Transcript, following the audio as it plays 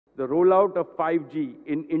The rollout of 5G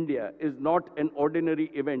in India is not an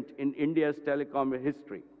ordinary event in India's telecom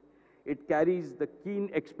history. It carries the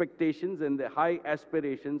keen expectations and the high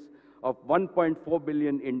aspirations of 1.4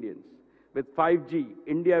 billion Indians. With 5G,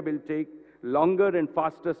 India will take longer and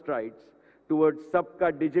faster strides towards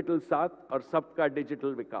Sabka Digital Saath or Sabka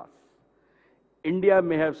Digital Vikas. India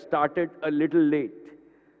may have started a little late,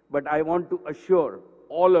 but I want to assure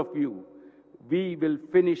all of you, we will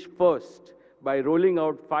finish first by rolling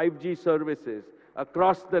out 5G services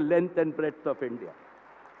across the length and breadth of India.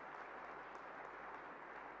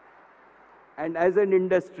 And as an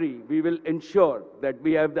industry, we will ensure that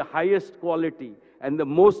we have the highest quality and the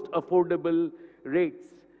most affordable rates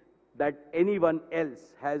that anyone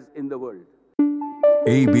else has in the world.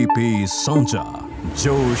 ABP Sonja,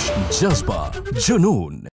 Josh, Jazba, Junoon.